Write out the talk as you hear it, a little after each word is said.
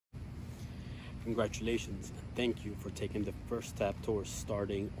Congratulations and thank you for taking the first step towards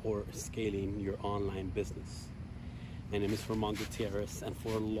starting or scaling your online business. My name is Ramon Gutierrez, and for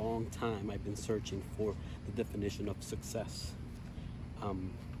a long time I've been searching for the definition of success. I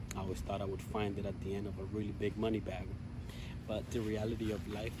always thought I would find it at the end of a really big money bag. But the reality of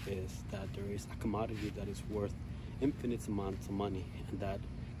life is that there is a commodity that is worth infinite amounts of money, and that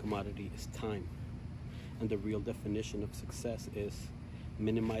commodity is time. And the real definition of success is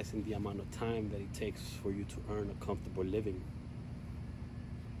minimizing the amount of time that it takes for you to earn a comfortable living.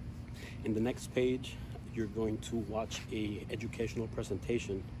 In the next page, you're going to watch a educational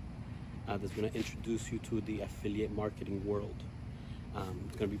presentation that's going to introduce you to the affiliate marketing world.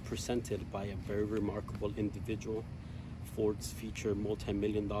 It's going to be presented by a very remarkable individual, Ford's featured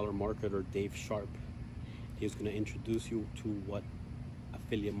multi-million-dollar marketer Dave Sharp. He's going to introduce you to what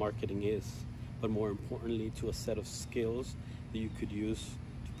affiliate marketing is, but more importantly to a set of skills that you could use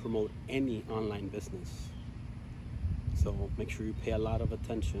to promote any online business. So make sure you pay a lot of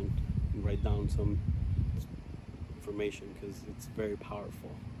attention and write down some information, because it's very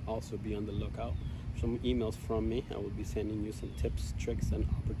powerful. Also be on the lookout for some emails from me. I will be sending you some tips, tricks, and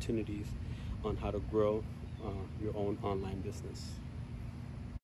opportunities on how to grow your own online business.